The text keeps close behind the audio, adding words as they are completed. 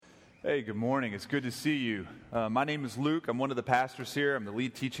Hey, good morning. It's good to see you. My name is Luke. I'm one of the pastors here. I'm the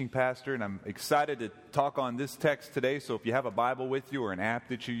lead teaching pastor, and I'm excited to talk on this text today. So if you have a Bible with you or an app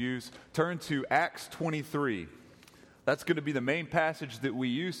that you use, turn to Acts 23. That's going to be the main passage that we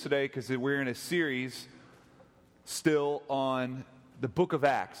use today because we're in a series still on the book of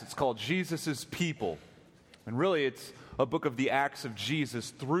Acts. It's called Jesus' People. And really, it's a book of the acts of Jesus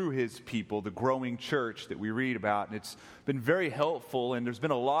through his people, the growing church that we read about. And it's been very helpful, and there's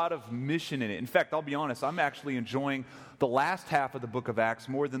been a lot of mission in it. In fact, I'll be honest, I'm actually enjoying the last half of the book of Acts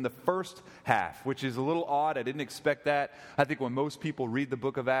more than the first half, which is a little odd. I didn't expect that. I think when most people read the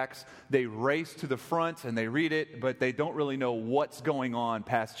book of Acts, they race to the front and they read it, but they don't really know what's going on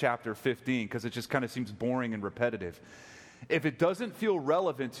past chapter 15 because it just kind of seems boring and repetitive. If it doesn't feel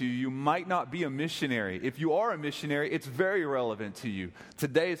relevant to you, you might not be a missionary. If you are a missionary, it's very relevant to you.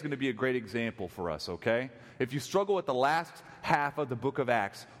 Today is going to be a great example for us, okay? If you struggle with the last half of the book of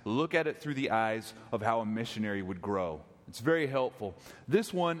Acts, look at it through the eyes of how a missionary would grow. It's very helpful.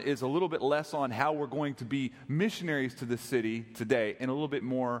 This one is a little bit less on how we're going to be missionaries to the city today and a little bit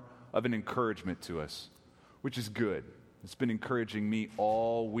more of an encouragement to us, which is good. It's been encouraging me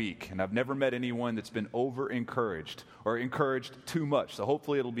all week, and I've never met anyone that's been over-encouraged or encouraged too much, so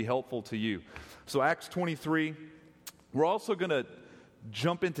hopefully it'll be helpful to you. So Acts 23, we're also going to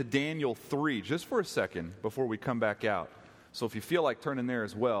jump into Daniel 3 just for a second before we come back out. So if you feel like turning there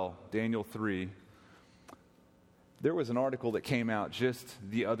as well, Daniel 3. There was an article that came out just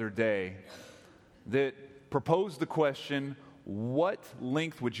the other day that proposed the question, what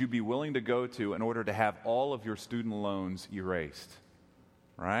length would you be willing to go to in order to have all of your student loans erased?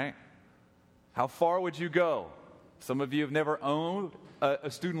 Right? How far would you go? Some of you have never owned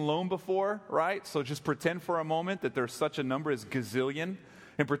a student loan before, right? So just pretend for a moment that there's such a number as gazillion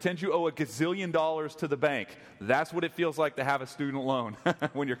and pretend you owe $1 gazillion to the bank. That's what it feels like to have a student loan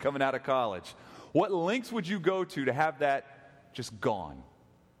when you're coming out of college. What lengths would you go to have that just gone?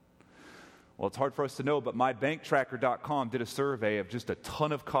 Well, it's hard for us to know, but mybanktracker.com did a survey of just a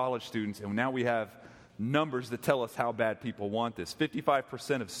ton of college students, and now we have numbers that tell us how bad people want this.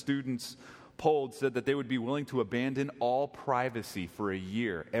 55% of students polled said that they would be willing to abandon all privacy for a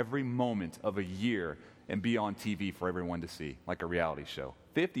year, every moment of a year, and be on TV for everyone to see, like a reality show.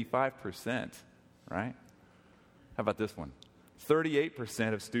 55%, right? How about this one?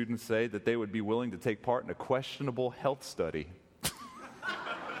 38% of students say that they would be willing to take part in a questionable health study.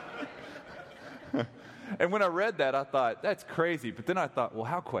 And when I read that, I thought, that's crazy. But then I thought, well,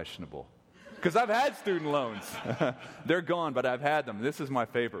 how questionable? Because I've had student loans. They're gone, but I've had them. This is my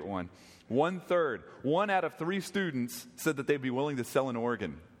favorite one. 1/3, 1 out of 3 students said that they'd be willing to sell an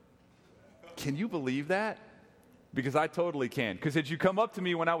organ. Can you believe that? Because I totally can. Because had you come up to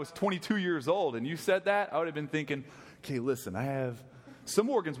me when I was 22 years old and you said that, I would have been thinking, okay, listen, I have some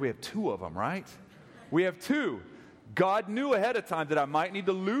organs, we have 2 of them, right? We have 2. God knew ahead of time that I might need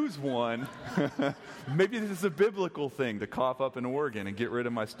to lose one. Maybe this is a biblical thing to cough up an organ and get rid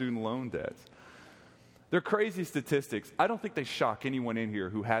of my student loan debts. They're crazy statistics. I don't think they shock anyone in here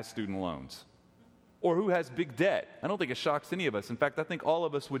who has student loans or who has big debt. I don't think it shocks any of us. In fact, I think all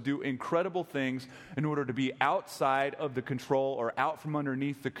of us would do incredible things in order to be outside of the control or out from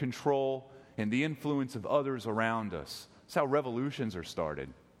underneath the control and the influence of others around us. That's how revolutions are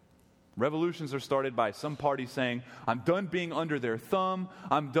started. Revolutions are started by some party saying, I'm done being under their thumb.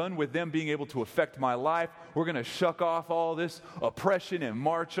 I'm done with them being able to affect my life. We're going to shuck off all this oppression and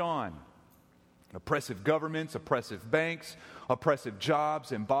march on. Oppressive governments, oppressive banks, oppressive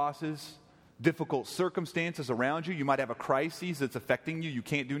jobs and bosses, difficult circumstances around you. You might have a crisis that's affecting you. You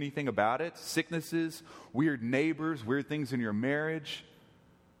can't do anything about it. Sicknesses, weird neighbors, weird things in your marriage.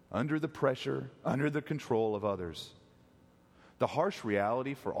 Under the pressure, under the control of others. The harsh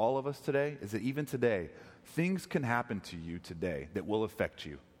reality for all of us today is that even today, things can happen to you today that will affect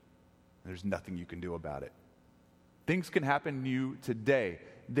you. There's nothing you can do about it. Things can happen to you today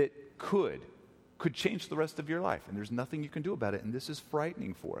that could change the rest of your life, and there's nothing you can do about it, and this is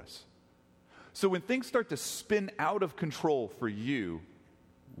frightening for us. So when things start to spin out of control for you,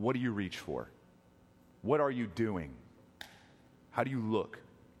 what do you reach for? What are you doing? How do you look?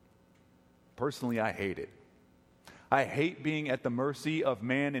 Personally, I hate it. I hate being at the mercy of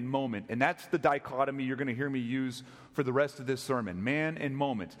man and moment. And that's the dichotomy you're going to hear me use for the rest of this sermon. Man and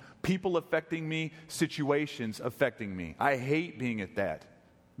moment. People affecting me, situations affecting me. I hate being at that.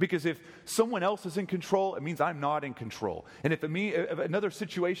 Because if someone else is in control, it means I'm not in control. And if another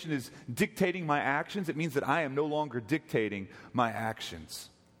situation is dictating my actions, it means that I am no longer dictating my actions.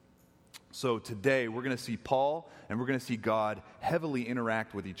 So today we're going to see Paul and we're going to see God heavily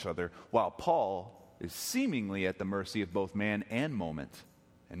interact with each other while Paul is seemingly at the mercy of both man and moment.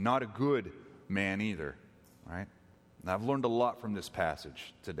 and not a good man either, right? And I've learned a lot from this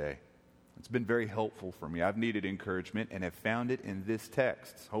passage today. It's been very helpful for me. I've needed encouragement and have found it in this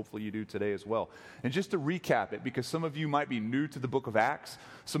text. Hopefully you do today as well. And just to recap it, because some of you might be new to the book of Acts,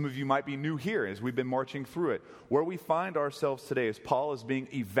 some of you might be new here as we've been marching through it. Where we find ourselves today is Paul is being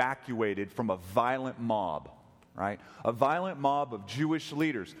evacuated from a violent mob, right? A violent mob of Jewish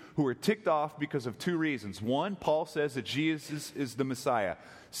leaders who are ticked off because of two reasons. One, Paul says that Jesus is the Messiah.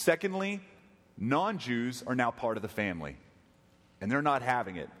 Secondly, non-Jews are now part of the family, and they're not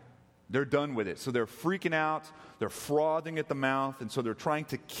having it. They're done with it. So they're freaking out. They're frothing at the mouth. And so they're trying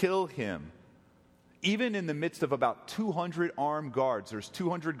to kill him. Even in the midst of about 200 armed guards, there's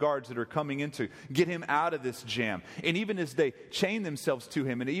 200 guards that are coming in to get him out of this jam. And even as they chain themselves to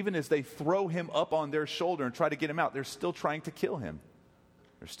him, and even as they throw him up on their shoulder and try to get him out, they're still trying to kill him.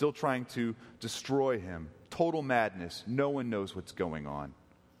 They're still trying to destroy him. Total madness. No one knows what's going on.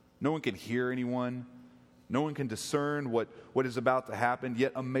 No one can hear anyone. No one can discern what is about to happen.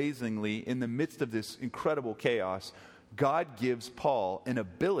 Yet amazingly, in the midst of this incredible chaos, God gives Paul an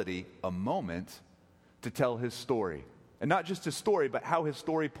ability, a moment, to tell his story. And not just his story, but how his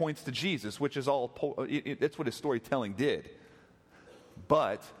story points to Jesus, which is that's what his storytelling did.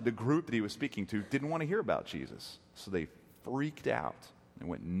 But the group that he was speaking to didn't want to hear about Jesus. So they freaked out. They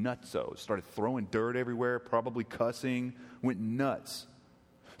went nutso. Started throwing dirt everywhere, probably cussing, went nuts.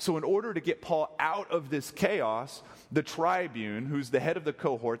 So in order to get Paul out of this chaos, the tribune, who's the head of the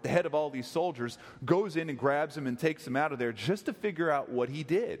cohort, the head of all these soldiers, goes in and grabs him and takes him out of there just to figure out what he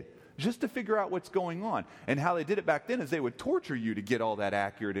did, just to figure out what's going on. And how they did it back then is they would torture you to get all that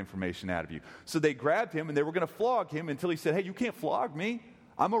accurate information out of you. So they grabbed him and they were going to flog him until he said, "Hey, you can't flog me.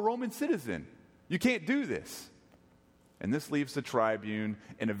 I'm a Roman citizen. You can't do this." And this leaves the tribune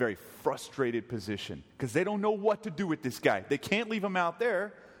in a very frustrated position because they don't know what to do with this guy. They can't leave him out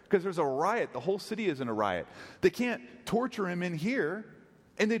there, because there's a riot. The whole city is in a riot. They can't torture him in here,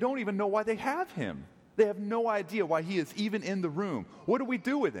 and they don't even know why they have him. They have no idea why he is even in the room. What do we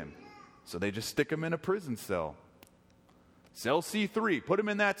do with him? So they just stick him in a prison cell. Cell C3, put him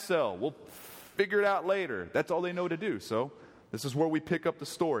in that cell. We'll figure it out later. That's all they know to do. So this is where we pick up the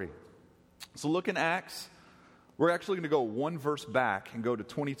story. So look in Acts. We're actually going to go one verse back and go to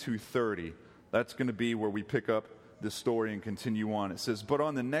 22:30. That's going to be where we pick up this story and continue on. It says, "But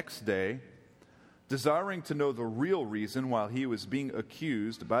on the next day, desiring to know the real reason while he was being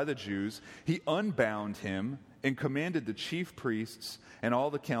accused by the Jews, he unbound him and commanded the chief priests and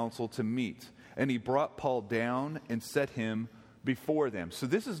all the council to meet. And he brought Paul down and set him before them." So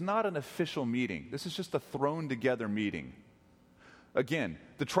this is not an official meeting. This is just a thrown together meeting. Again,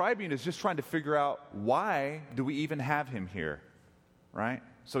 the tribune is just trying to figure out, why do we even have him here, right?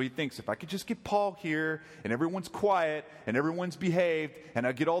 So he thinks, if I could just get Paul here, and everyone's quiet, and everyone's behaved, and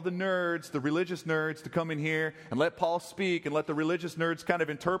I get all the nerds, the religious nerds, to come in here, and let Paul speak, and let the religious nerds kind of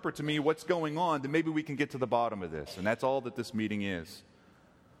interpret to me what's going on, then maybe we can get to the bottom of this. And that's all that this meeting is.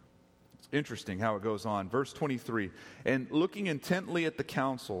 It's interesting how it goes on. Verse 23, "And looking intently at the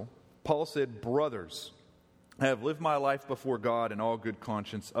council, Paul said, 'Brothers, I have lived my life before God in all good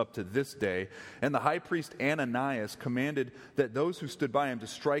conscience up to this day.' And the high priest Ananias commanded that those who stood by him to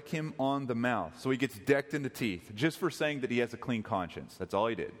strike him on the mouth." So he gets decked in the teeth just for saying that he has a clean conscience. That's all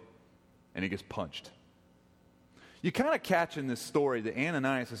he did. And he gets punched. You kind of catch in this story that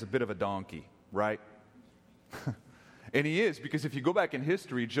Ananias is a bit of a donkey, right? And he is, because if you go back in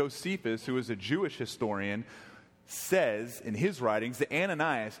history, Josephus, who is a Jewish historian, says in his writings that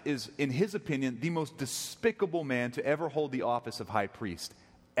Ananias is, in his opinion, the most despicable man to ever hold the office of high priest,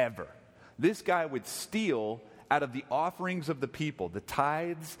 ever. This guy would steal out of the offerings of the people, the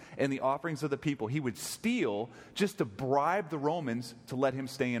tithes and the offerings of the people. He would steal just to bribe the Romans to let him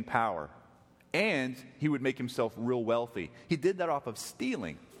stay in power. And he would make himself real wealthy. He did that off of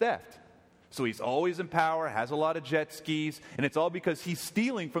stealing, theft. So he's always in power, has a lot of jet skis, and it's all because he's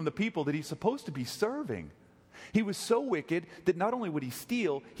stealing from the people that he's supposed to be serving. He was so wicked that not only would he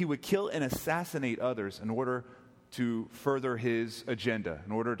steal, he would kill and assassinate others in order to further his agenda,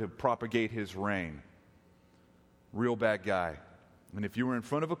 in order to propagate his reign. Real bad guy. And if you were in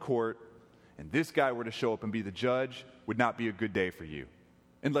front of a court and this guy were to show up and be the judge, would not be a good day for you.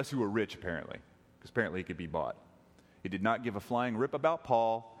 Unless you were rich, apparently. Because apparently he could be bought. He did not give a flying rip about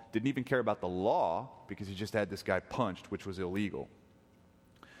Paul, didn't even care about the law, because he just had this guy punched, which was illegal.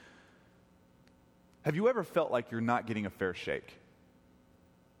 Have you ever felt like you're not getting a fair shake?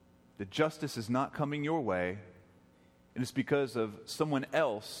 That justice is not coming your way, and it's because of someone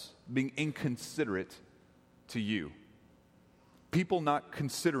else being inconsiderate to you. People not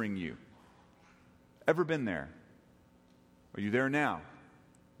considering you. Ever been there? Are you there now?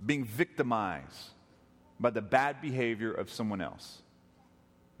 being victimized by the bad behavior of someone else,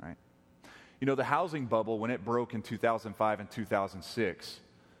 right? You know, the housing bubble, when it broke in 2005 and 2006,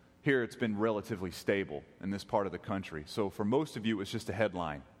 here it's been relatively stable in this part of the country. So for most of you, it was just a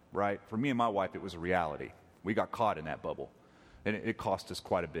headline, right? For me and my wife, it was a reality. We got caught in that bubble, and it cost us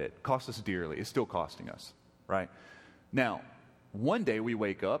quite a bit. It cost us dearly. It's still costing us, right? Now, one day we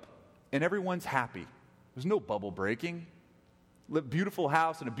wake up, and everyone's happy. There's no bubble breaking. Beautiful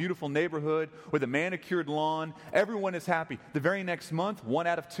house in a beautiful neighborhood with a manicured lawn. Everyone is happy. The very next month, 1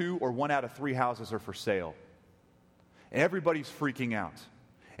 out of 2 or 1 out of 3 houses are for sale. And everybody's freaking out.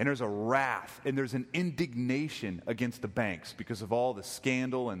 And there's a wrath and there's an indignation against the banks because of all the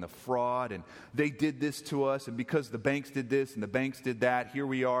scandal and the fraud. And they did this to us. And because the banks did this and the banks did that, here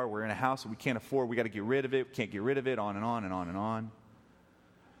we are. We're in a house that we can't afford. We got to get rid of it. We can't get rid of it. On and on and on and on.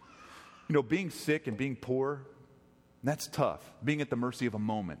 You know, being sick and being poor, that's tough. Being at the mercy of a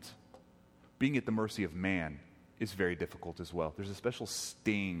moment, being at the mercy of man is very difficult as well. There's a special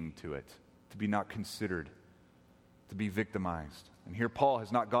sting to it, to be not considered, to be victimized. And here Paul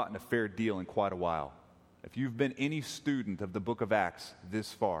has not gotten a fair deal in quite a while. If you've been any student of the book of Acts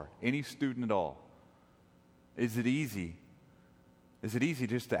this far, any student at all, is it easy? Is it easy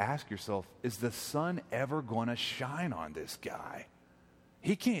just to ask yourself, is the sun ever going to shine on this guy?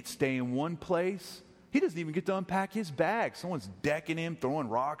 He can't stay in one place. He doesn't even get to unpack his bag. Someone's decking him, throwing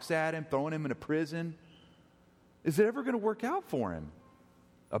rocks at him, throwing him in a prison. Is it ever going to work out for him?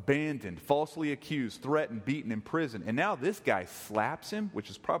 Abandoned, falsely accused, threatened, beaten, imprisoned. And now this guy slaps him, which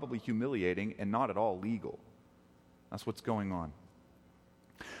is probably humiliating and not at all legal. That's what's going on.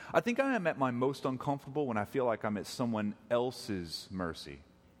 I think I am at my most uncomfortable when I feel like I'm at someone else's mercy.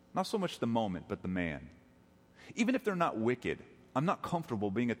 Not so much the moment, but the man. Even if they're not wicked, I'm not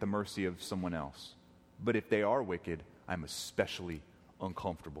comfortable being at the mercy of someone else. But if they are wicked, I'm especially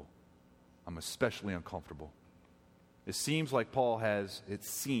uncomfortable. I'm especially uncomfortable. It seems like Paul has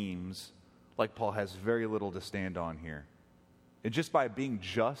very little to stand on here. And just by being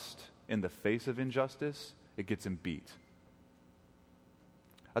just in the face of injustice, it gets him beat.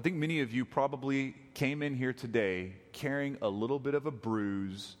 I think many of you probably came in here today carrying a little bit of a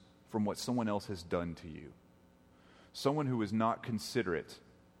bruise from what someone else has done to you. Someone who is not considerate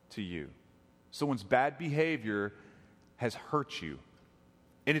to you. Someone's bad behavior has hurt you.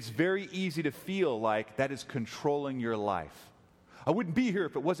 And it's very easy to feel like that is controlling your life. I wouldn't be here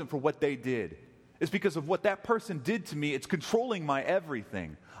if it wasn't for what they did. It's because of what that person did to me. It's controlling my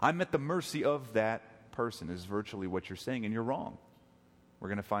everything. I'm at the mercy of that person is virtually what you're saying, and you're wrong. We're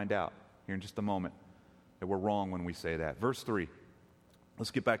going to find out here in just a moment that we're wrong when we say that. Verse 3.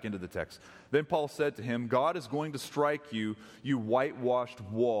 Let's get back into the text. Then Paul said to him, God is going to strike you, you whitewashed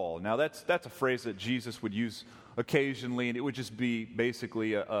wall. Now that's a phrase that Jesus would use occasionally, and it would just be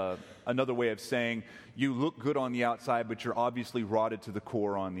basically another way of saying, you look good on the outside, but you're obviously rotted to the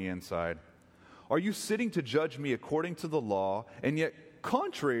core on the inside. Are you sitting to judge me according to the law, and yet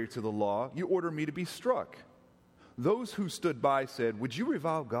contrary to the law, you order me to be struck? Those who stood by said, would you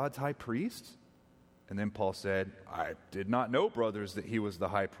revile God's high priest? And then Paul said, I did not know, brothers, that he was the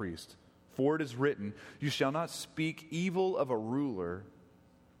high priest. For it is written, you shall not speak evil of a ruler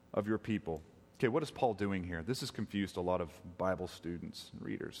of your people. Okay, what is Paul doing here? This has confused a lot of Bible students and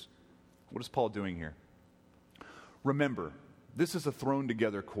readers. What is Paul doing here? Remember, this is a thrown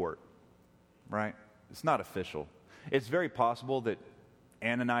together court, right? It's not official. It's very possible that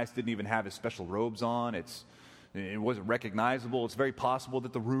Ananias didn't even have his special robes on. It wasn't recognizable. It's very possible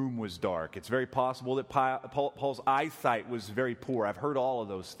that the room was dark. It's very possible that Paul's eyesight was very poor. I've heard all of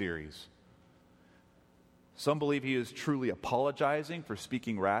those theories. Some believe he is truly apologizing for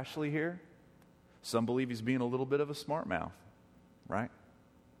speaking rashly here. Some believe he's being a little bit of a smart mouth, right?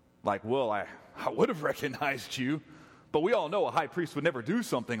 Like, well, I would have recognized you, but we all know a high priest would never do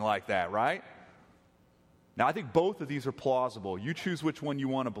something like that, right? Now, I think both of these are plausible. You choose which one you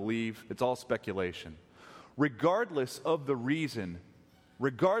want to believe. It's all speculation. Regardless of the reason,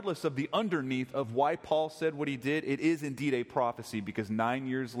 regardless of the underneath of why Paul said what he did, it is indeed a prophecy because 9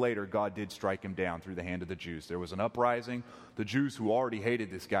 years later, God did strike him down through the hand of the Jews. There was an uprising. The Jews who already hated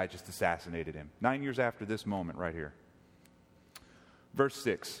this guy just assassinated him. 9 years after this moment right here. Verse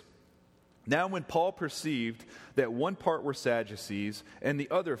 6. Now when Paul perceived that one part were Sadducees and the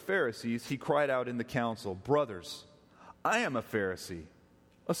other Pharisees, he cried out in the council, brothers, I am a Pharisee,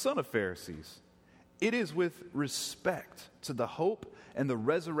 a son of Pharisees. It is with respect to the hope and the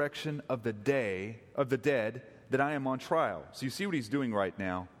resurrection of the dead that I am on trial. So you see what he's doing right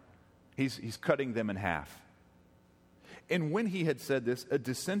now? He's cutting them in half. And when he had said this, a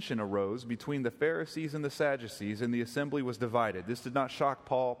dissension arose between the Pharisees and the Sadducees, and the assembly was divided. This did not shock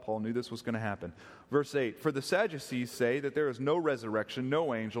Paul. Paul knew this was going to happen. Verse 8, for the Sadducees say that there is no resurrection,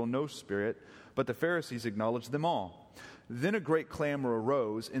 no angel, no spirit, but the Pharisees acknowledge them all. Then a great clamor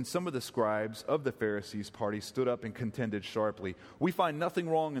arose, and some of the scribes of the Pharisees' party stood up and contended sharply. We find nothing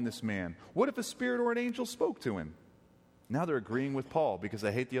wrong in this man. What if a spirit or an angel spoke to him? Now they're agreeing with Paul because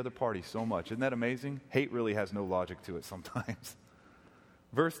they hate the other party so much. Isn't that amazing? Hate really has no logic to it sometimes.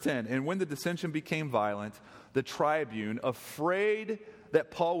 Verse 10, and when the dissension became violent, the tribune, afraid that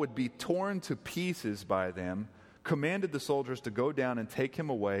Paul would be torn to pieces by them, commanded the soldiers to go down and take him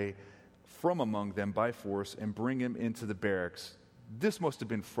away from among them by force and bring him into the barracks. This must have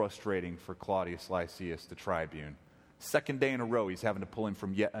been frustrating for Claudius Lysias, the tribune. Second day in a row, he's having to pull him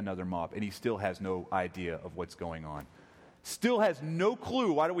from yet another mob, and he still has no idea of what's going on. Still has no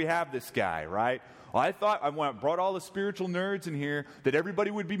clue. Why do we have this guy, right? Well, I thought I brought all the spiritual nerds in here, that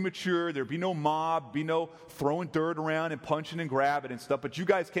everybody would be mature, there'd be no mob, be no throwing dirt around and punching and grabbing and stuff, but you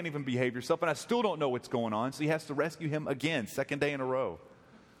guys can't even behave yourself, and I still don't know what's going on, so he has to rescue him again, second day in a row.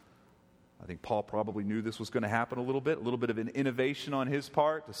 I think Paul probably knew this was going to happen a little bit of an innovation on his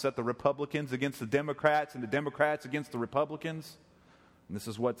part to set the Republicans against the Democrats and the Democrats against the Republicans. And this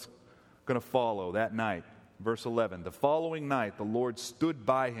is what's going to follow that night. Verse 11, the following night the Lord stood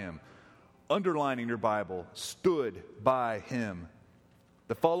by him. Underlining your Bible, stood by him.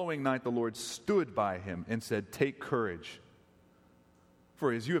 The following night the Lord stood by him and said, take courage.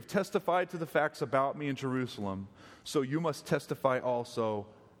 For as you have testified to the facts about me in Jerusalem, so you must testify also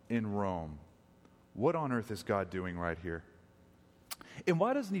in Rome. What on earth is God doing right here? And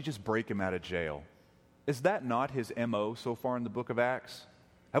why doesn't he just break him out of jail? Is that not his MO so far in the book of Acts?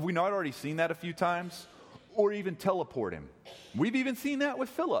 Have we not already seen that a few times? Or even teleport him. We've even seen that with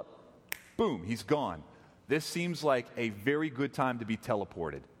Philip. Boom, he's gone. This seems like a very good time to be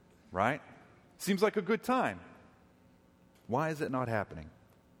teleported, right? Seems like a good time. Why is it not happening?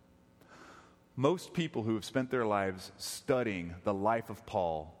 Most people who have spent their lives studying the life of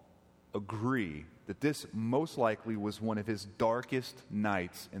Paul agree that this most likely was one of his darkest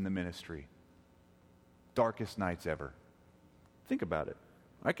nights in the ministry. Darkest nights ever. Think about it.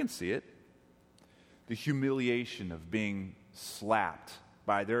 I can see it. The humiliation of being slapped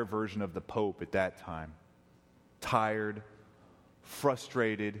by their version of the Pope at that time. Tired,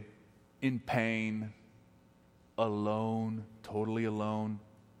 frustrated, in pain, alone, totally alone,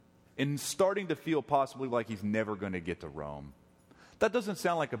 and starting to feel possibly like he's never going to get to Rome. That doesn't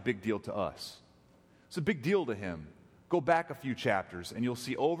sound like a big deal to us. It's a big deal to him. Go back a few chapters and you'll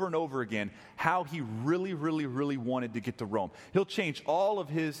see over and over again how he really wanted to get to Rome. He'll change all of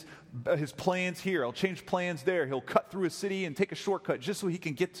his plans here. He'll change plans there. He'll cut through a city and take a shortcut just so he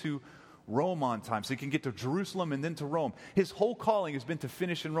can get to Rome on time, so he can get to Jerusalem and then to Rome. His whole calling has been to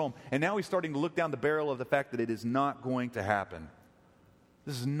finish in Rome, and now he's starting to look down the barrel of the fact that it is not going to happen.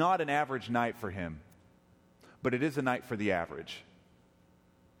 This is not an average night for him, but it is a night for the average.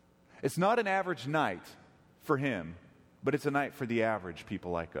 It's not an average night for him, but it's a night for the average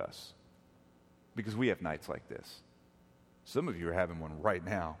people like us. Because we have nights like this. Some of you are having one right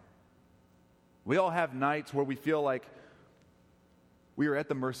now. We all have nights where we feel like we are at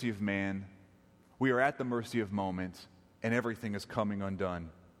the mercy of man, we are at the mercy of moments, and everything is coming undone.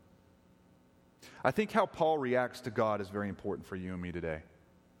 I think how Paul reacts to God is very important for you and me today.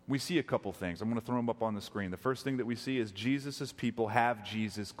 We see a couple things. I'm going to throw them up on the screen. The first thing that we see is Jesus' people have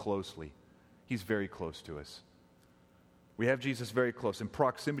Jesus closely. He's very close to us. We have Jesus very close, and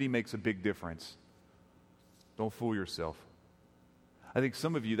proximity makes a big difference. Don't fool yourself. I think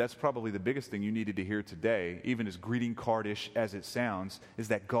some of you, that's probably the biggest thing you needed to hear today, even as greeting card-ish as it sounds, is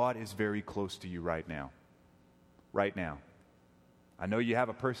that God is very close to you right now. Right now. I know you have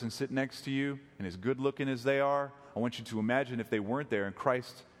a person sitting next to you, and as good-looking as they are, I want you to imagine if they weren't there and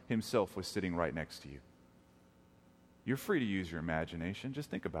Christ himself was sitting right next to you. You're free to use your imagination. Just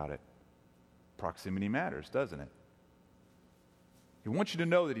think about it. Proximity matters, doesn't it? He wants you to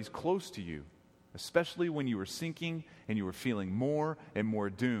know that he's close to you, especially when you were sinking and you were feeling more and more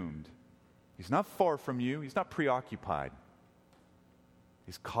doomed. He's not far from you. He's not preoccupied.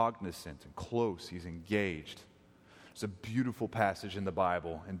 He's cognizant and close. He's engaged. It's a beautiful passage in the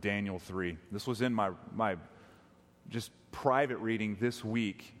Bible in Daniel 3. This was in my just private reading this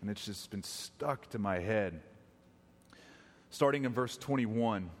week, and it's just been stuck to my head. Starting in verse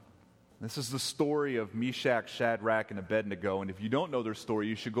 21. This is the story of Meshach, Shadrach, and Abednego. And if you don't know their story,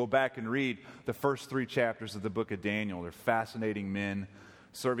 you should go back and read the first 3 chapters of the book of Daniel. They're fascinating men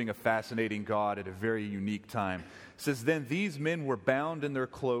serving a fascinating God at a very unique time. It says, then these men were bound in their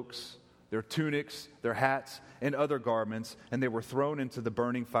cloaks, their tunics, their hats, and other garments, and they were thrown into the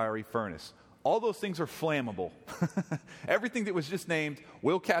burning fiery furnace. All those things are flammable. Everything that was just named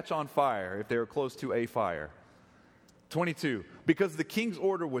will catch on fire if they are close to a fire. 22, because the king's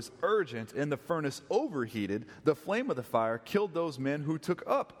order was urgent and the furnace overheated, the flame of the fire killed those men who took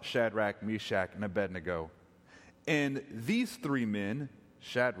up Shadrach, Meshach, and Abednego. And these three men,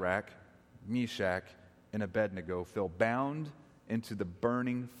 Shadrach, Meshach, and Abednego, fell bound into the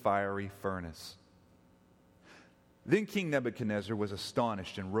burning fiery furnace. Then King Nebuchadnezzar was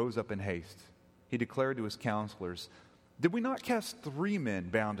astonished and rose up in haste. He declared to his counselors, "Did we not cast 3 men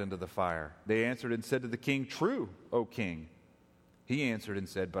bound into the fire?" They answered and said to the king, "True, O king." He answered and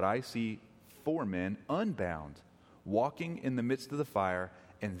said, "But I see 4 men unbound, walking in the midst of the fire,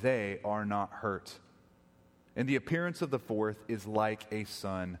 and they are not hurt. And the appearance of the 4th is like a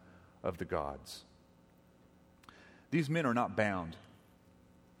son of the gods." These men are not bound.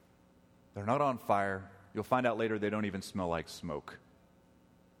 They're not on fire. You'll find out later they don't even smell like smoke.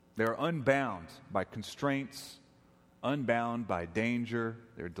 They're unbound by constraints, unbound by danger.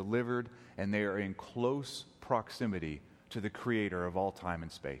 They're delivered, and they are in close proximity to the Creator of all time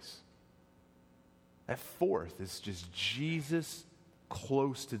and space. That 4th is just Jesus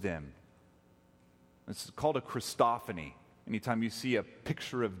close to them. It's called a Christophany. Anytime you see a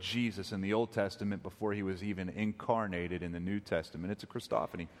picture of Jesus in the Old Testament before he was even incarnated in the New Testament, it's a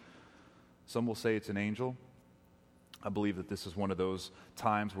Christophany. Some will say it's an angel. I believe that this is one of those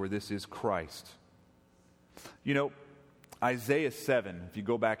times where this is Christ. You know, Isaiah 7, if you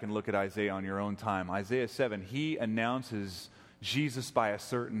go back and look at Isaiah on your own time, Isaiah 7, he announces Jesus by a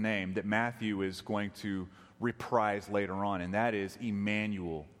certain name that Matthew is going to reprise later on, and that is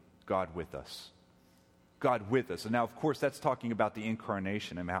Emmanuel, God with us. God with us. And now, of course, that's talking about the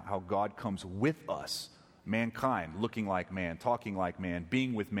incarnation and how God comes with us, mankind, looking like man, talking like man,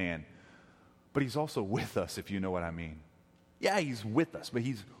 being with man. But he's also with us, if you know what I mean. Yeah, he's with us, but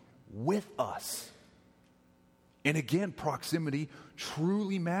he's with us. And again, proximity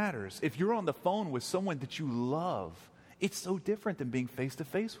truly matters. If you're on the phone with someone that you love, it's so different than being face to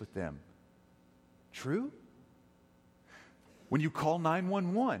face with them. True? When you call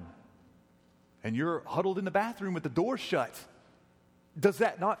 911 and you're huddled in the bathroom with the door shut, does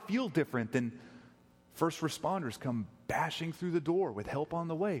that not feel different than first responders come bashing through the door with help on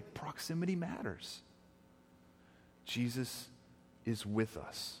the way? Proximity matters. Jesus is with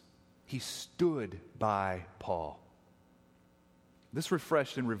us. He stood by Paul. This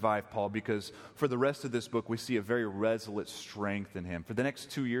refreshed and revived Paul because for the rest of this book, we see a very resolute strength in him. For the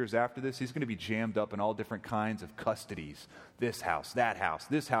next 2 years after this, he's going to be jammed up in all different kinds of custodies. This house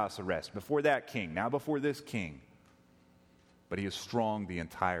arrest. Before that king, now before this king. But he is strong the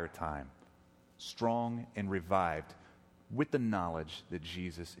entire time. Strong and revived with the knowledge that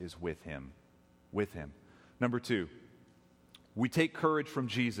Jesus is with him. Number 2, we take courage from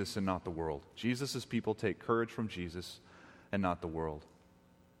Jesus and not the world. Jesus' people take courage from Jesus and not the world.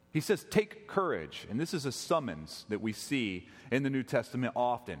 He says, take courage. And this is a summons that we see in the New Testament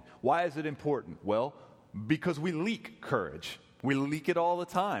often. Why is it important? Well, because we leak courage. We leak it all the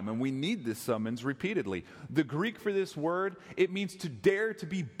time, and we need this summons repeatedly. The Greek for this word, it means to dare to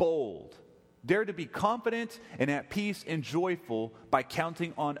be bold. Dare to be confident and at peace and joyful by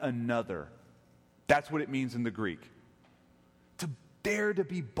counting on another. That's what it means in the Greek. To dare to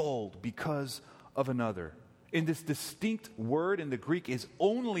be bold because of another. And this distinct word in the Greek is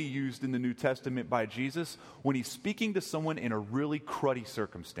only used in the New Testament by Jesus when he's speaking to someone in a really cruddy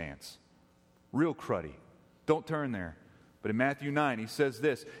circumstance. Real cruddy. Don't turn there. But in Matthew 9, he says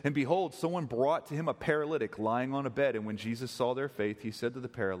this, "And behold, someone brought to him a paralytic lying on a bed. And when Jesus saw their faith, he said to the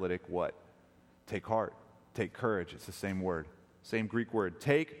paralytic," what? "Take heart, take courage." It's the same word, same Greek word.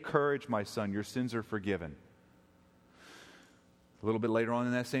 "Take courage, my son, your sins are forgiven." A little bit later on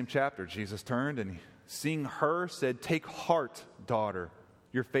in that same chapter, Jesus turned and seeing her said, "Take heart, daughter,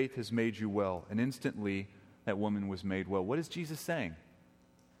 your faith has made you well." And instantly that woman was made well. What is Jesus saying?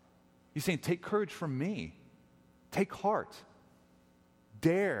 He's saying, take courage from me. Take heart.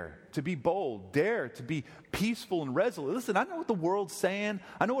 Dare to be bold. Dare to be peaceful and resolute. Listen, I know what the world's saying.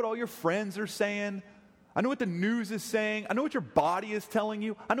 I know what all your friends are saying. I know what the news is saying. I know what your body is telling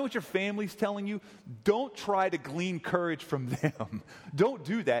you. I know what your family's telling you. Don't try to glean courage from them. Don't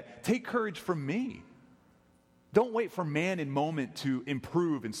do that. Take courage from me. Don't wait for man and moment to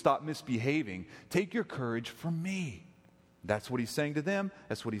improve and stop misbehaving. Take your courage from me. That's what he's saying to them.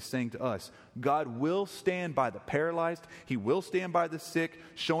 That's what he's saying to us. God will stand by the paralyzed. He will stand by the sick,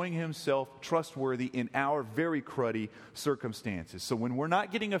 showing himself trustworthy in our very cruddy circumstances. So when we're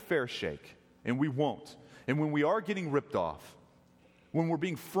not getting a fair shake, and we won't, and when we are getting ripped off, when we're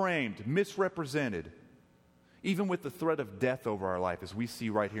being framed, misrepresented, even with the threat of death over our life, as we see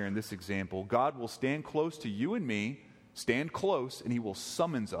right here in this example, God will stand close to you and me, stand close, and he will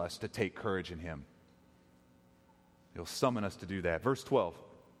summons us to take courage in him. He'll summon us to do that. Verse 12.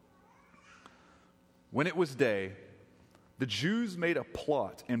 When it was day, the Jews made a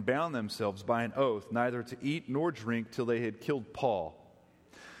plot and bound themselves by an oath neither to eat nor drink till they had killed Paul.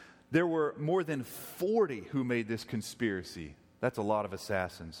 There were more than 40 who made this conspiracy. That's a lot of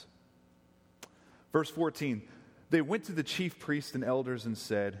assassins. Verse 14, they went to the chief priests and elders and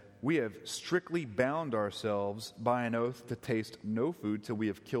said, we have strictly bound ourselves by an oath to taste no food till we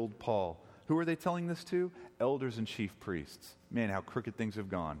have killed Paul. Who are they telling this to? Elders and chief priests. Man, how crooked things have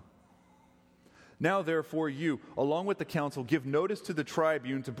gone. Now, therefore, you, along with the council, give notice to the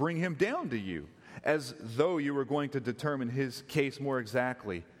tribune to bring him down to you, as though you were going to determine his case more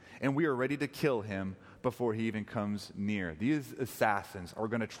exactly. And we are ready to kill him before he even comes near. These assassins are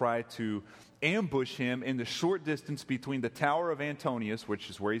going to try to ambush him in the short distance between the Tower of Antonius, which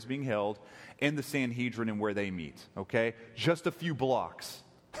is where he's being held, and the Sanhedrin and where they meet. Okay? Just a few blocks.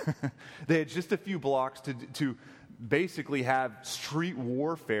 They had just a few blocks to basically have street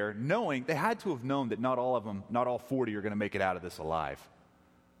warfare, knowing they had to have known that not all of them, not all 40 are going to make it out of this alive.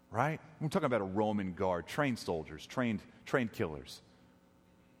 Right? We're talking about a Roman guard, trained soldiers, trained killers.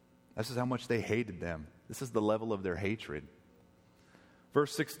 This is how much they hated them. This is the level of their hatred.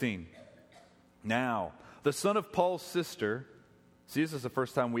 Verse 16. Now, the son of Paul's sister, see, this is the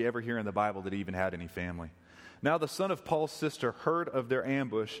first time we ever hear in the Bible that he even had any family. Now the son of Paul's sister heard of their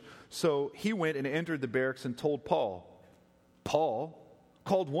ambush, so he went and entered the barracks and told Paul. Paul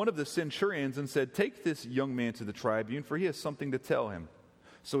called one of the centurions and said, take this young man to the tribune, for he has something to tell him.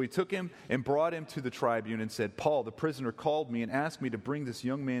 So he took him and brought him to the tribune and said, Paul, the prisoner, called me and asked me to bring this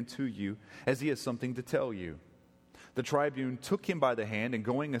young man to you, as he has something to tell you. The tribune took him by the hand and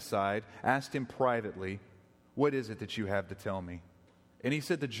going aside, asked him privately, what is it that you have to tell me? And he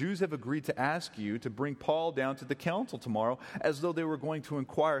said, the Jews have agreed to ask you to bring Paul down to the council tomorrow, as though they were going to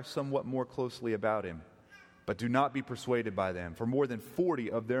inquire somewhat more closely about him. But do not be persuaded by them, for more than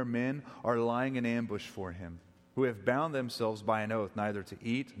 40 of their men are lying in ambush for him, who have bound themselves by an oath neither to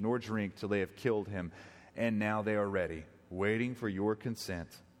eat nor drink till they have killed him. And now they are ready, waiting for your consent.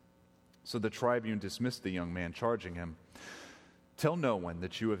 So the tribune dismissed the young man, charging him, tell no one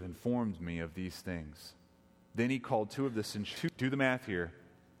that you have informed me of these things. Then he called two of the centurions. Do the math here.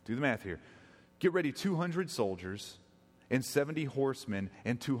 Get ready 200 soldiers and 70 horsemen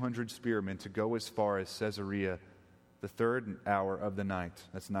and 200 spearmen to go as far as Caesarea the third hour of the night.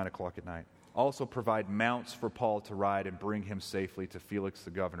 That's 9 o'clock at night. Also provide mounts for Paul to ride and bring him safely to Felix the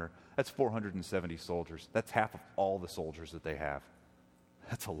governor. That's 470 soldiers. That's half of all the soldiers that they have.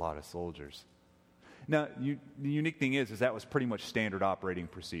 That's a lot of soldiers. Now, the unique thing is that was pretty much standard operating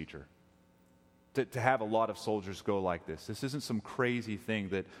procedure. To have a lot of soldiers go like this. This isn't some crazy thing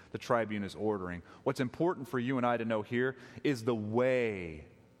that the tribune is ordering. What's important for you and I to know here is the way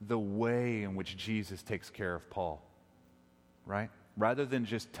in which Jesus takes care of Paul. Right? Rather than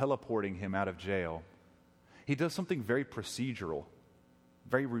just teleporting him out of jail, he does something very procedural,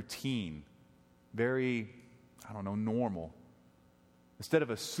 very routine, very, normal. Instead of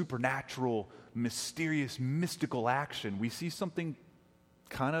a supernatural, mysterious, mystical action, we see something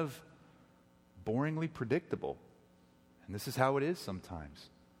kind of boringly predictable. And this is how it is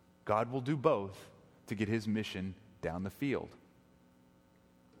sometimes. God will do both to get his mission down the field.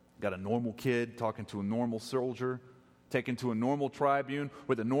 Got a normal kid talking to a normal soldier, taken to a normal tribune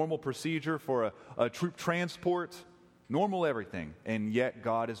with a normal procedure for a troop transport, normal everything. And yet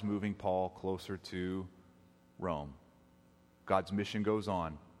God is moving Paul closer to Rome. God's mission goes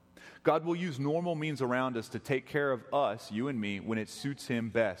on. God will use normal means around us to take care of us, you and me, when it suits him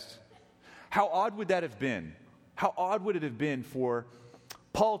best. How odd would that have been? How odd would it have been for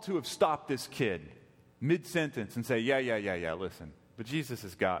Paul to have stopped this kid mid-sentence and say, yeah, listen, but Jesus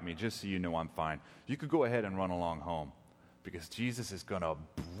has got me, just so you know I'm fine. You could go ahead and run along home because Jesus is going to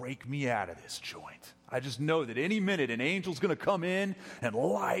break me out of this joint. I just know that any minute an angel's going to come in and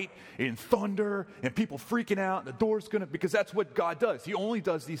light and thunder and people freaking out and the door's going to, because that's what God does. He only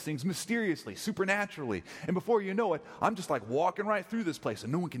does these things mysteriously, supernaturally. And before you know it, I'm just like walking right through this place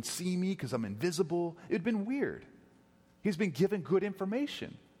and no one can see me because I'm invisible. It'd been weird. He's been given good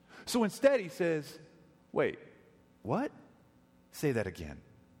information. So instead he says, wait, what? Say that again.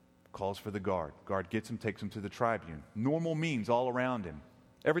 Calls for the guard. Guard gets him, takes him to the tribune. Normal means all around him.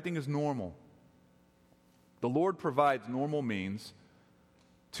 Everything is normal. The Lord provides normal means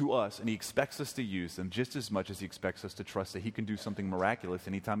to us, and he expects us to use them just as much as he expects us to trust that he can do something miraculous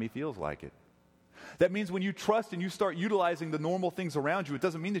anytime he feels like it. That means when you trust and you start utilizing the normal things around you, it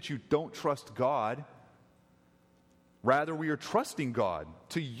doesn't mean that you don't trust God. Rather, we are trusting God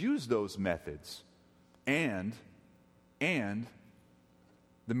to use those methods and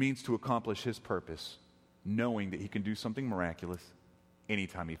the means to accomplish His purpose, knowing that He can do something miraculous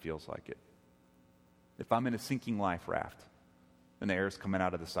anytime He feels like it. If I'm in a sinking life raft and the air's coming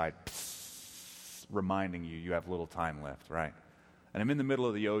out of the side, reminding you have little time left, right? And I'm in the middle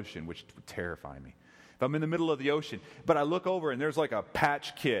of the ocean, which would terrify me. If I'm in the middle of the ocean, but I look over and there's like a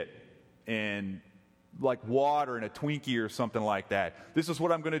patch kit and like water and a Twinkie or something like that. This is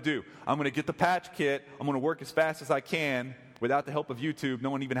what I'm going to do. I'm going to get the patch kit. I'm going to work as fast as I can without the help of YouTube,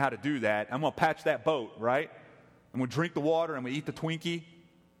 knowing even how to do that. I'm going to patch that boat, right? I'm going to drink the water. I'm going to eat the Twinkie.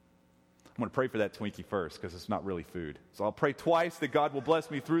 I'm going to pray for that Twinkie first because it's not really food. So I'll pray twice that God will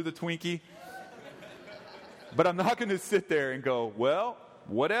bless me through the Twinkie. But I'm not going to sit there and go, well,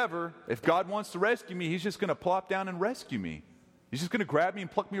 whatever. If God wants to rescue me, He's just going to plop down and rescue me. He's just going to grab me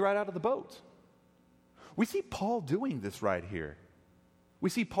and pluck me right out of the boat. We see Paul doing this right here. We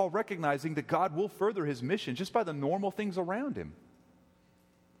see Paul recognizing that God will further his mission just by the normal things around him.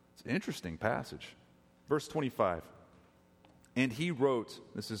 It's an interesting passage. Verse 25. And he wrote,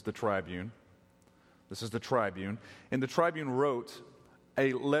 this is the tribune, and the tribune wrote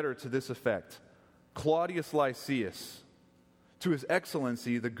a letter to this effect. Claudius Lysias, to His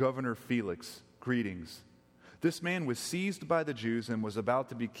Excellency the Governor Felix, greetings. This man was seized by the Jews and was about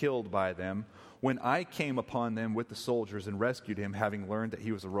to be killed by them when I came upon them with the soldiers and rescued him, having learned that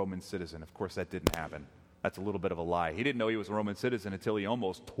he was a Roman citizen. Of course, that didn't happen. That's a little bit of a lie. He didn't know he was a Roman citizen until he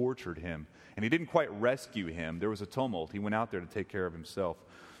almost tortured him. And he didn't quite rescue him. There was a tumult. He went out there to take care of himself.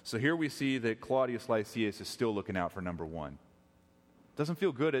 So here we see that Claudius Lysias is still looking out for number one. Doesn't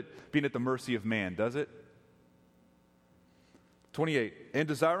feel good at being at the mercy of man, does it? 28, and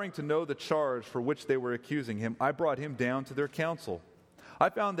desiring to know the charge for which they were accusing him, I brought him down to their council. I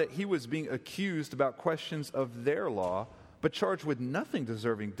found that he was being accused about questions of their law, but charged with nothing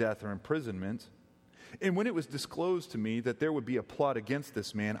deserving death or imprisonment. And when it was disclosed to me that there would be a plot against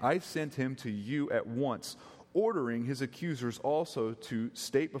this man, I sent him to you at once, ordering his accusers also to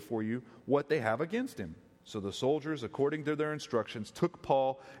state before you what they have against him. So the soldiers, according to their instructions, took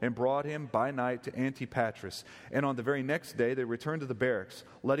Paul and brought him by night to Antipatris. And on the very next day they returned to the barracks,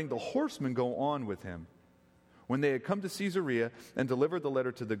 letting the horsemen go on with him. When they had come to Caesarea and delivered the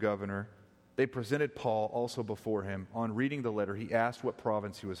letter to the governor, they presented Paul also before him. On reading the letter, he asked what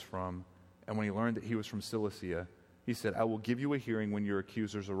province he was from. And when he learned that he was from Cilicia, he said, I will give you a hearing when your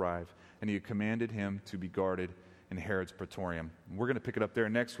accusers arrive. And he commanded him to be guarded in Herod's praetorium. And we're going to pick it up there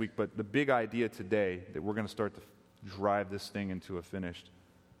next week, but the big idea today that we're going to start to drive this thing into a finish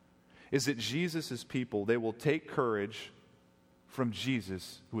is that Jesus' people, they will take courage from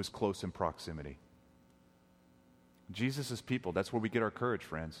Jesus who is close in proximity. Jesus' people, that's where we get our courage,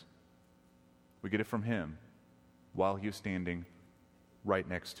 friends. We get it from Him while He is standing right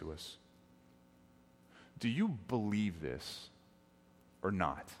next to us. Do you believe this or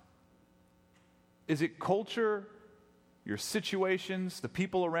not? Is it culture, your situations, the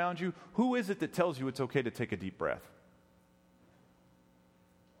people around you? Who is it that tells you it's okay to take a deep breath?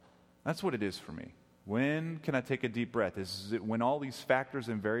 That's what it is for me. When can I take a deep breath? Is it when all these factors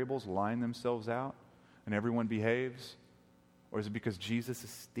and variables line themselves out and everyone behaves? Or is it because Jesus is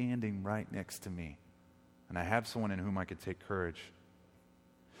standing right next to me and I have someone in whom I could take courage?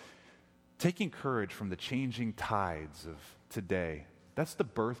 Taking courage from the changing tides of today, that's the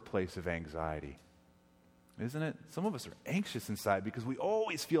birthplace of anxiety, isn't it? Some of us are anxious inside because we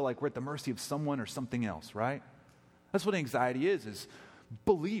always feel like we're at the mercy of someone or something else, right? That's what anxiety is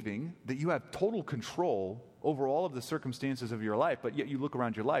believing that you have total control over all of the circumstances of your life, but yet you look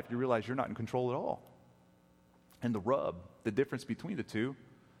around your life, you realize you're not in control at all. And the rub, the difference between the two,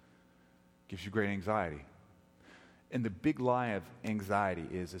 gives you great anxiety. And the big lie of anxiety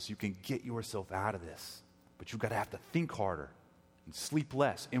is you can get yourself out of this, but you've got to have to think harder and sleep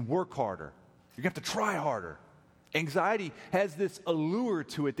less and work harder. You're going to have to try harder. Anxiety has this allure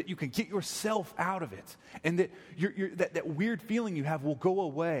to it that you can get yourself out of it, and that that weird feeling you have will go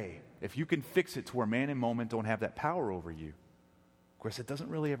away if you can fix it to where man and moment don't have that power over you. Of course, it doesn't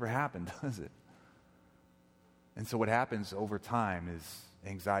really ever happen, does it? And so what happens over time is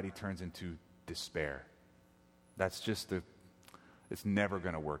anxiety turns into despair. That's just it's never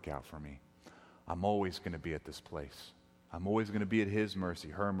going to work out for me. I'm always going to be at this place. I'm always going to be at his mercy,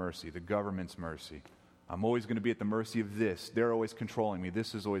 her mercy, the government's mercy. I'm always going to be at the mercy of this. They're always controlling me.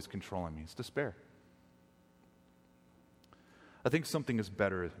 This is always controlling me. It's despair. I think something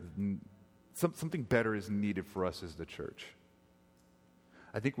better is needed for us as the church.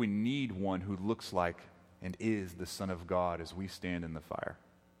 I think we need one who looks like and is the Son of God as we stand in the fire.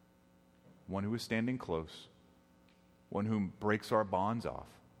 One who is standing close. One who breaks our bonds off.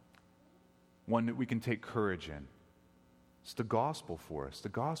 One that we can take courage in. It's the gospel for us. The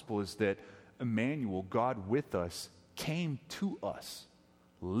gospel is that Emmanuel, God with us, came to us,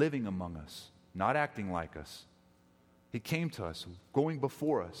 living among us, not acting like us. He came to us, going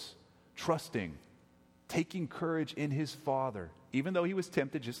before us, trusting, taking courage in his Father, even though he was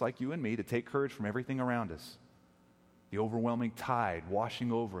tempted, just like you and me, to take courage from everything around us. The overwhelming tide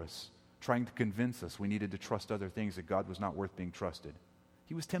washing over us, trying to convince us we needed to trust other things, that God was not worth being trusted.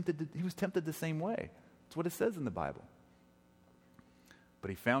 He was tempted the same way. That's what it says in the Bible. But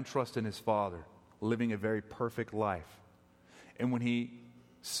he found trust in his Father, living a very perfect life. And when he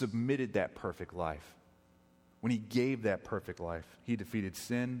submitted that perfect life, when he gave that perfect life, he defeated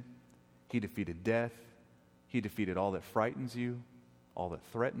sin, he defeated death, he defeated all that frightens you, all that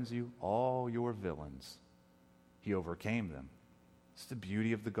threatens you, all your villains. He overcame them. It's the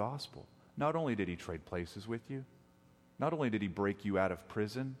beauty of the gospel. Not only did he trade places with you, not only did he break you out of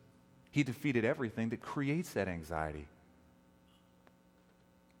prison, he defeated everything that creates that anxiety.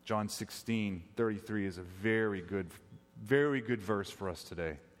 John 16:33 is a very good verse for us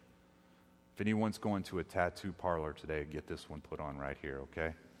today. If anyone's going to a tattoo parlor today, get this one put on right here,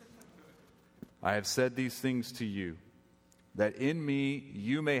 okay? I have said these things to you, that in me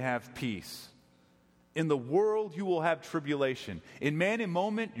you may have peace. In the world you will have tribulation. In man and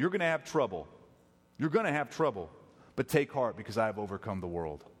moment, you're going to have trouble. You're going to have trouble. But take heart, because I have overcome the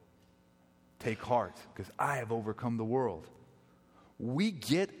world. Take heart, because I have overcome the world. We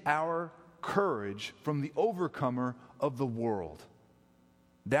get our courage from the overcomer of the world.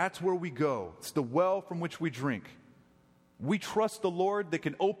 That's where we go. It's the well from which we drink. We trust the Lord that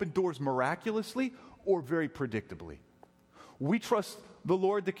can open doors miraculously or very predictably. We trust the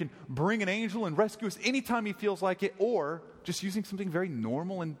Lord that can bring an angel and rescue us anytime he feels like it, or just using something very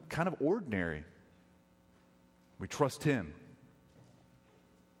normal and kind of ordinary. We trust him.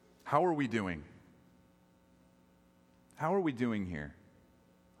 How are we doing? How are we doing here?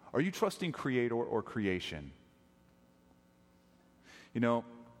 Are you trusting Creator or creation? You know,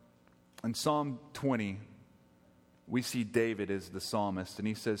 in Psalm 20, we see David as the psalmist, and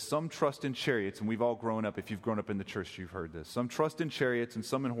he says, some trust in chariots, and we've all grown up, if you've grown up in the church, you've heard this. Some trust in chariots and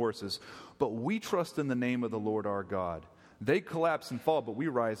some in horses, but we trust in the name of the Lord our God. They collapse and fall, but we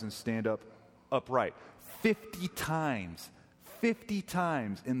rise and stand up upright. 50 times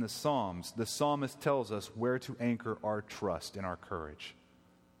in the Psalms, the psalmist tells us where to anchor our trust and our courage.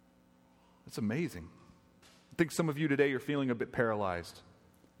 That's amazing. I think some of you today are feeling a bit paralyzed,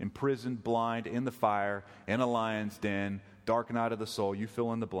 imprisoned, blind, in the fire, in a lion's den, dark night of the soul. You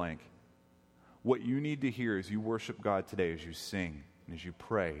fill in the blank. What you need to hear as you worship God today, as you sing, and as you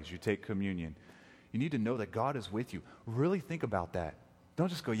pray, as you take communion, you need to know that God is with you. Really think about that. Don't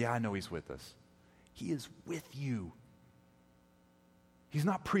just go, yeah, I know he's with us. He is with you. He's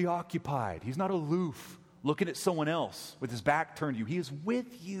not preoccupied. He's not aloof, looking at someone else with his back turned to you. He is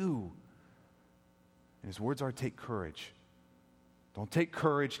with you. And his words are, take courage. Don't take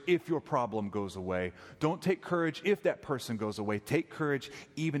courage if your problem goes away. Don't take courage if that person goes away. Take courage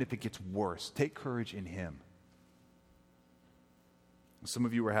even if it gets worse. Take courage in him. Some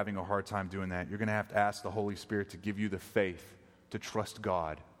of you are having a hard time doing that. You're going to have to ask the Holy Spirit to give you the faith to trust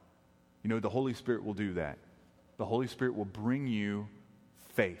God. You know, the Holy Spirit will do that. The Holy Spirit will bring you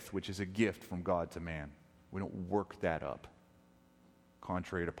faith, which is a gift from God to man. We don't work that up,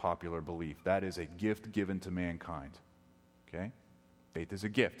 contrary to popular belief. That is a gift given to mankind. Okay? Faith is a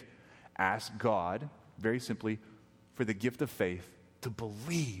gift. Ask God, very simply, for the gift of faith to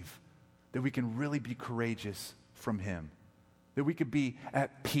believe that we can really be courageous from him, that we could be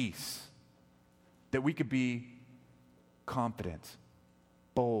at peace, that we could be confident,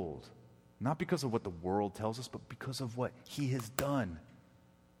 bold, not because of what the world tells us, but because of what he has done.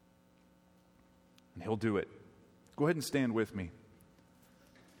 And he'll do it. Go ahead and stand with me.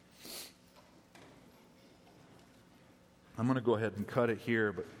 I'm going to go ahead and cut it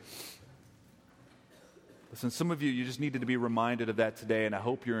here, but listen, some of you just needed to be reminded of that today, and I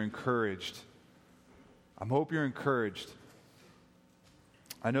hope you're encouraged. I hope you're encouraged.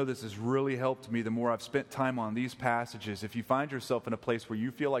 I know this has really helped me the more I've spent time on these passages. If you find yourself in a place where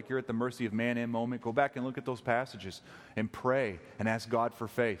you feel like you're at the mercy of man and moment, go back and look at those passages and pray and ask God for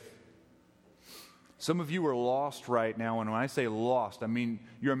faith. Some of you are lost right now, and when I say lost, I mean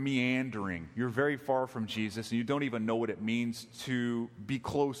you're meandering. You're very far from Jesus, and you don't even know what it means to be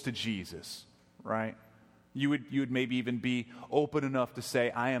close to Jesus, right? You would maybe even be open enough to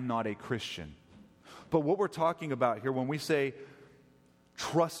say, I am not a Christian. But what we're talking about here, when we say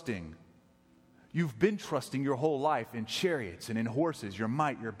trusting. You've been trusting your whole life in chariots and in horses, your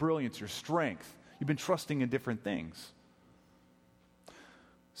might, your brilliance, your strength. You've been trusting in different things.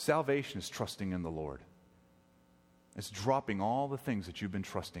 Salvation is trusting in the Lord. It's dropping all the things that you've been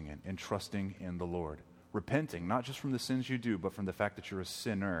trusting in and trusting in the Lord. Repenting, not just from the sins you do, but from the fact that you're a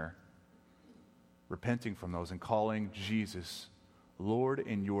sinner. Repenting from those and calling Jesus Lord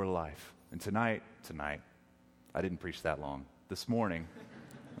in your life. And tonight, I didn't preach that long. This morning,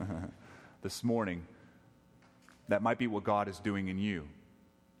 that might be what God is doing in you.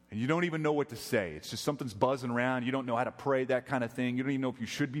 And you don't even know what to say. It's just something's buzzing around. You don't know how to pray that kind of thing. You don't even know if you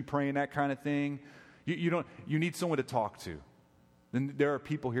should be praying that kind of thing. You need someone to talk to. Then there are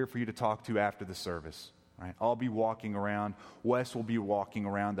people here for you to talk to after the service. Right? I'll be walking around. Wes will be walking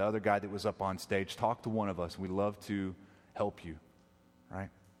around. The other guy that was up on stage. Talk to one of us. We'd love to help you. Right?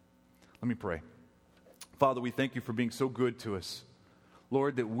 Let me pray. Father, we thank you for being so good to us.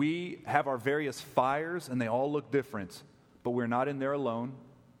 Lord, that we have our various fires and they all look different, but we're not in there alone.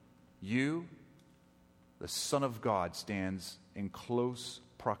 You, the Son of God, stands in close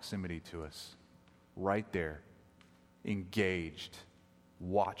proximity to us, right there, engaged,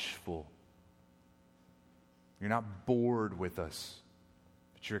 watchful. You're not bored with us,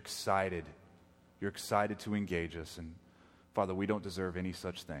 but you're excited. You're excited to engage us. And Father, we don't deserve any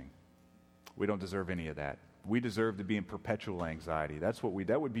such thing. We don't deserve any of that. We deserve to be in perpetual anxiety. That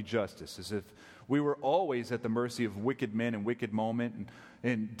would be justice, as if we were always at the mercy of wicked men and wicked moment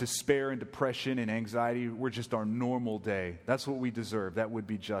and despair and depression and anxiety. We're just our normal day. That's what we deserve. That would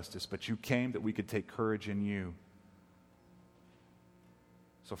be justice. But you came that we could take courage in you.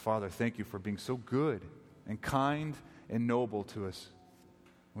 So, Father, thank you for being so good and kind and noble to us.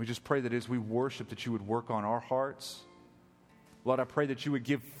 We just pray that as we worship, that you would work on our hearts. Lord, I pray that you would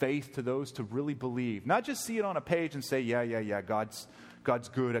give faith to those to really believe. Not just see it on a page and say, yeah, God's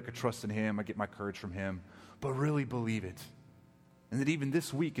good, I could trust in him, I get my courage from him. But really believe it. And that even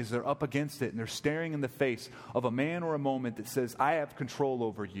this week, as they're up against it and they're staring in the face of a man or a moment that says, I have control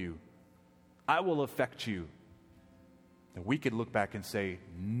over you, I will affect you, that we could look back and say,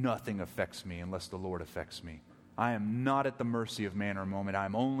 nothing affects me unless the Lord affects me. I am not at the mercy of man or a moment. I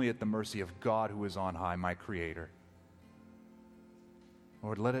am only at the mercy of God who is on high, my Creator.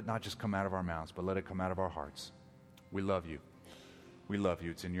 Lord, let it not just come out of our mouths, but let it come out of our hearts. We love you. We love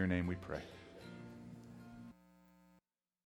you. It's in your name we pray.